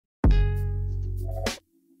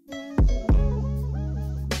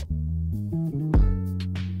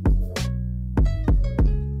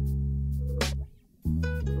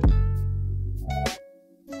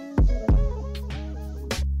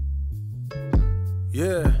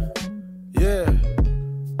Yeah, yeah.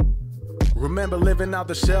 Remember living out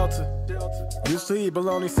the shelter. Used to eat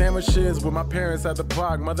bologna sandwiches with my parents at the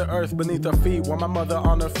park. Mother Earth beneath her feet, while my mother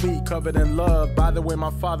on her feet, covered in love by the way my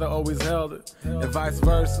father always held it, and vice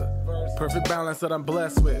versa. Perfect balance that I'm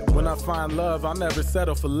blessed with. When I find love, I'll never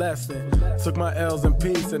settle for less than. Took my L's in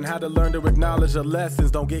peace and had to learn to acknowledge the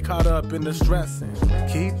lessons. Don't get caught up in the stressing.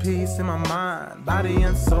 Keep peace in my mind, body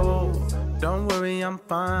and soul. Don't worry, I'm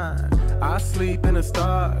fine. I sleep in the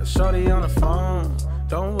stars, shorty on the phone.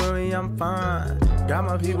 Don't worry, I'm fine. Got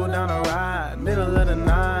my people down the ride, middle of the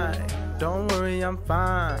night. Don't worry, I'm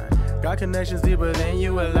fine. Got connections deeper than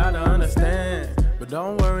you allowed to understand. But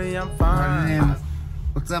don't worry, I'm fine.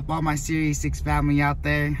 What's up, all my Series 6 family out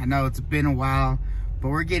there? I know it's been a while, but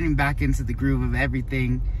we're getting back into the groove of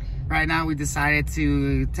everything. Right now, we decided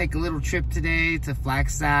to take a little trip today to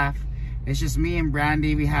Flagstaff. It's just me and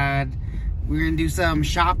Brandy. We're gonna do some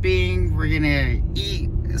shopping. We're gonna eat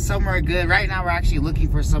somewhere good. Right now, we're actually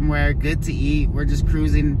looking for somewhere good to eat. We're just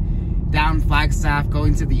cruising down Flagstaff,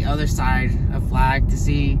 going to the other side of Flag to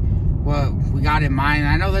see what we got in mind.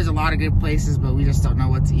 I know there's a lot of good places, but we just don't know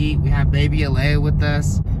what to eat. We have baby Alea with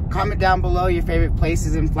us. Comment down below your favorite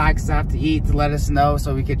places in Flagstaff to eat to let us know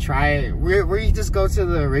so we could try it. We just go to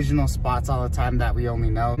the original spots all the time that we only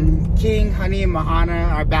know. King, Honey, and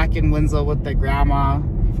Mahana are back in Winslow with their grandma.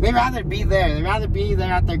 They'd rather be there. They'd rather be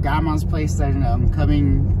there at their grandma's place than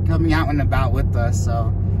coming out and about with us.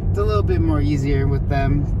 So it's a little bit more easier with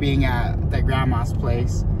them being at their grandma's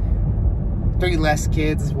place. 3 less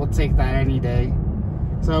kids, we'll take that any day.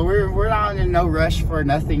 So we're not in no rush for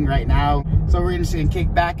nothing right now. So we're just gonna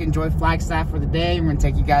kick back, enjoy Flagstaff for the day. We're gonna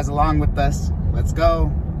take you guys along with us. Let's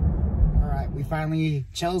go. All right, we finally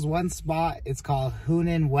chose one spot. It's called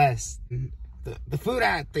Halloween West. The food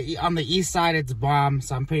on the east side, it's bomb.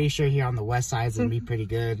 So I'm pretty sure here on the west side it's gonna be pretty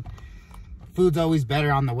good. Food's always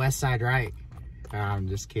better on the west side, right? I'm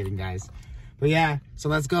just kidding, guys. But yeah, so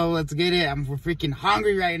let's go, let's get it. We're freaking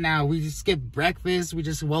hungry right now. We just skipped breakfast. We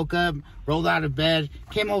just woke up, rolled out of bed,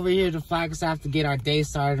 came over here to Flagstaff to get our day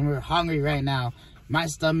started, and we're hungry right now. My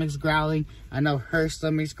stomach's growling. I know her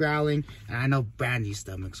stomach's growling, and I know Brandy's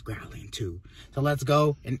stomach's growling too. So let's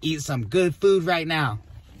go and eat some good food right now.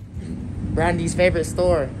 Brandy's favorite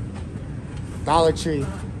store, Dollar Tree.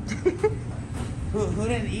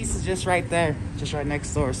 Halloween East is just right there, just right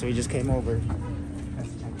next door. So we just came over.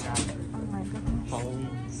 Halloween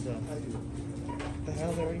stuff. What the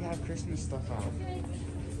hell? They already have Christmas stuff out.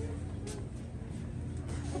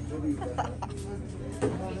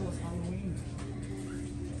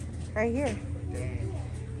 Right here. Dang.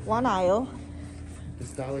 One aisle.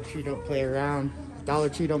 This Dollar Tree don't play around. Dollar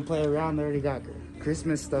Tree don't play around. They already got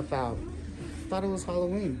Christmas stuff out. Thought it was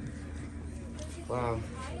Halloween. Wow.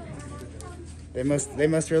 They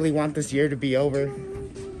must really want this year to be over.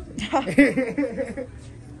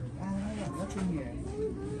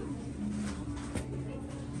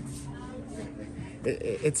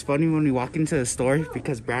 It's funny when we walk into the store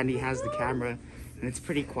because Brandy has the camera and it's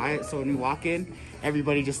pretty quiet. So when we walk in,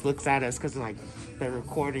 everybody just looks at us because like they're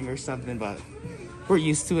recording or something. But we're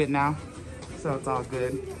used to it now, so it's all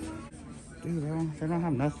good. Dude, they don't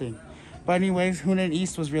have nothing. But anyways, Halloween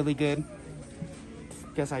East was really good.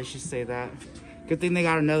 Guess I should say that. Good thing they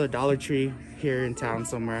got another Dollar Tree here in town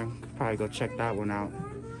somewhere. Could probably go check that one out.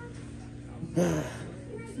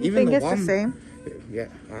 You think it's the same? Yeah,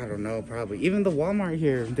 I don't know, probably. Even the Walmart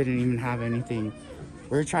here didn't even have anything.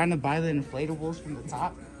 We were trying to buy the inflatables from the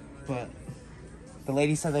top, but the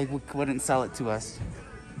lady said they wouldn't sell it to us.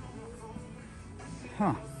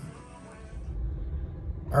 Huh.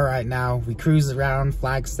 All right, now we cruise around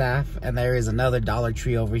Flagstaff, and there is another Dollar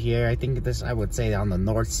Tree over here. I think this, I would say, on the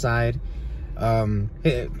north side.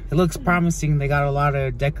 It looks promising. They got a lot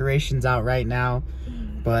of decorations out right now.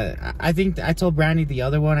 But I think I told Brandy the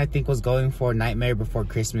other one I think was going for Nightmare Before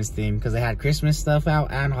Christmas theme because they had Christmas stuff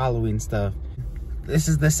out and Halloween stuff. This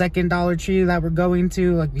is the second Dollar Tree that we're going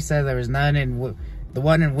to. Like we said, there was none, and the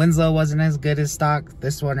one in Winslow wasn't as good as stock.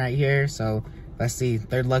 This one right here, so let's see.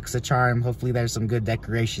 Third luck's a charm. Hopefully there's some good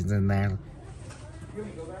decorations in there.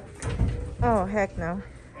 Oh, heck no.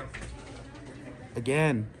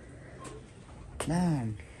 Again.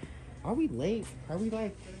 Man, are we late? Are we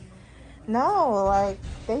like... No, like,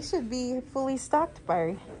 they should be fully stocked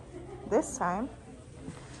by this time.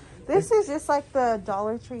 This is just like the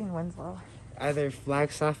Dollar Tree in Winslow. Either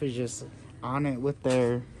Flagstaff is just on it with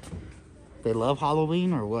their... They love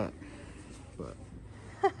Halloween or what? But,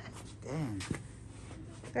 damn.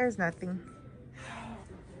 There's nothing.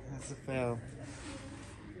 That's a fail.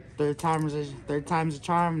 Third time's a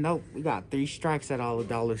charm. Nope, we got 3 strikes at all the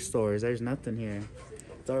dollar stores. There's nothing here.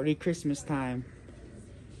 It's already Christmas time.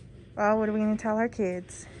 Well, what are we going to tell our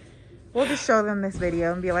kids? We'll just show them this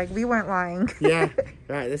video and be like, we weren't lying. Yeah,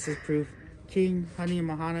 right. This is proof. King, Honey, and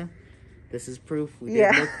Mahana. This is proof. We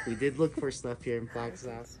did look for stuff here in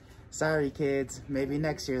Flagstaff. Sorry, kids. Maybe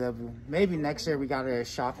next year we gotta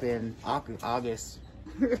shop in August.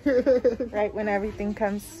 Right when everything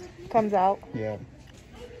comes out. Yeah.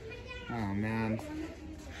 Oh man.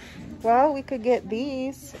 Well, we could get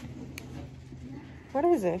these. What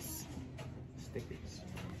is this? Stickers.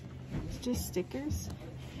 It's just stickers.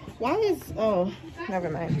 Why is... Oh, never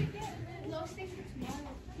mind.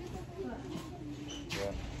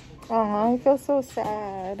 Oh, I feel so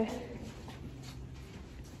sad.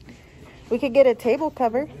 We could get a table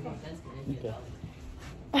cover. Okay.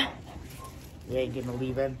 We ain't gonna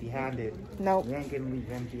leave empty-handed. Nope. We ain't gonna leave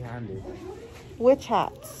empty-handed. Which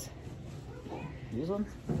hats? These ones?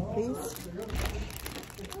 These?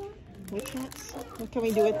 Which hats? What can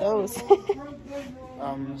we do with those?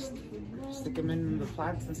 Stick them in the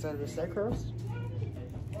plants instead of the scarecrows.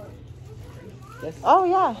 Yes. Oh,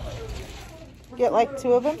 yeah. Get like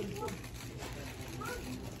 2 of them.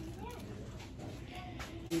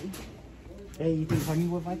 Hey, you think Honey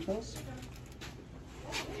would like those?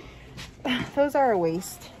 Those are a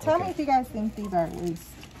waste. Tell me if you guys think these are a waste.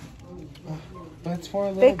 But it's for a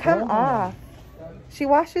little They come girl. off. She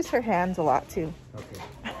washes her hands a lot too. Okay.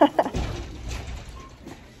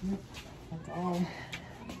 That's all.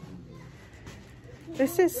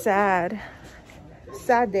 This is sad.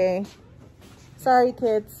 Sad day. Sorry,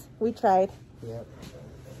 kids. We tried. Yep.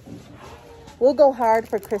 We'll go hard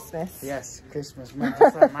for Christmas. Yes, Christmas. Might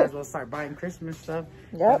as well start buying Christmas stuff.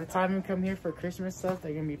 Yep. By the time we come here for Christmas stuff,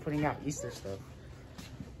 they're going to be putting out Easter stuff.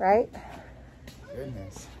 Right?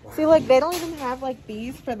 Goodness. Wow. See, like, they don't even have, like,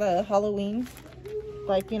 these for the Halloween,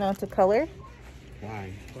 like, you know, to color.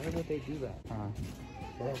 Why? Why would they do that?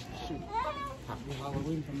 Well, shoot. Happy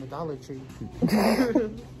Halloween from the Dollar Tree.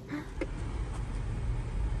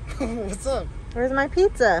 What's up? Where's my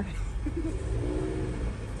pizza?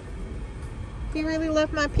 He really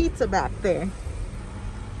left my pizza back there.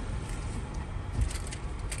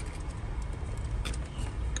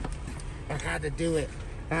 I had to do it.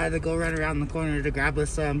 I had to go run around the corner to grab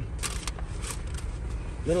us some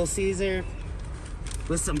Little Caesar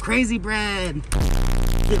with some crazy bread.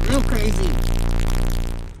 Get real crazy.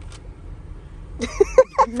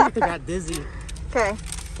 I got dizzy. Okay.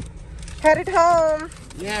 Headed home.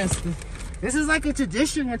 Yes. This is like a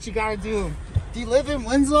tradition what you gotta do. If you live in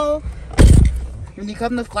Winslow, when you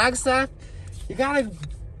come to Flagstaff, you gotta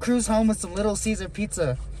cruise home with some Little Caesar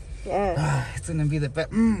pizza. Yes. It's gonna be the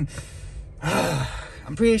best.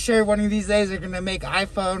 I'm pretty sure one of these days they're gonna make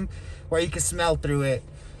iPhone where you can smell through it,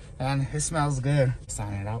 and it smells good.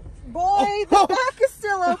 Sign it out. Boy, the back is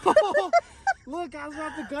still open. Look, I was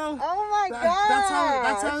about to go. Oh my god.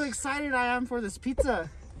 That's how excited I am for this pizza.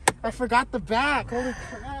 I forgot the back. Holy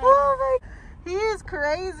crap. Oh my, he is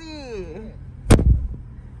crazy.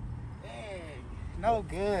 Dang, no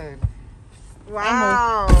good.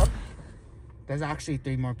 Wow. There's actually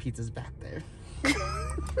 3 more pizzas back there.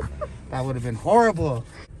 That would have been horrible.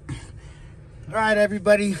 All right,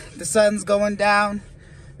 everybody, the sun's going down.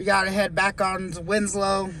 We gotta head back on to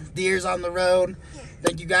Winslow. Deer's on the road.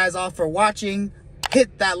 Thank you guys all for watching.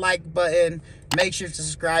 Hit that like button. Make sure to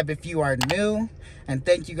subscribe if you are new. And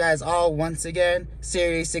thank you guys all once again.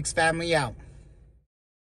 Series 6 family out.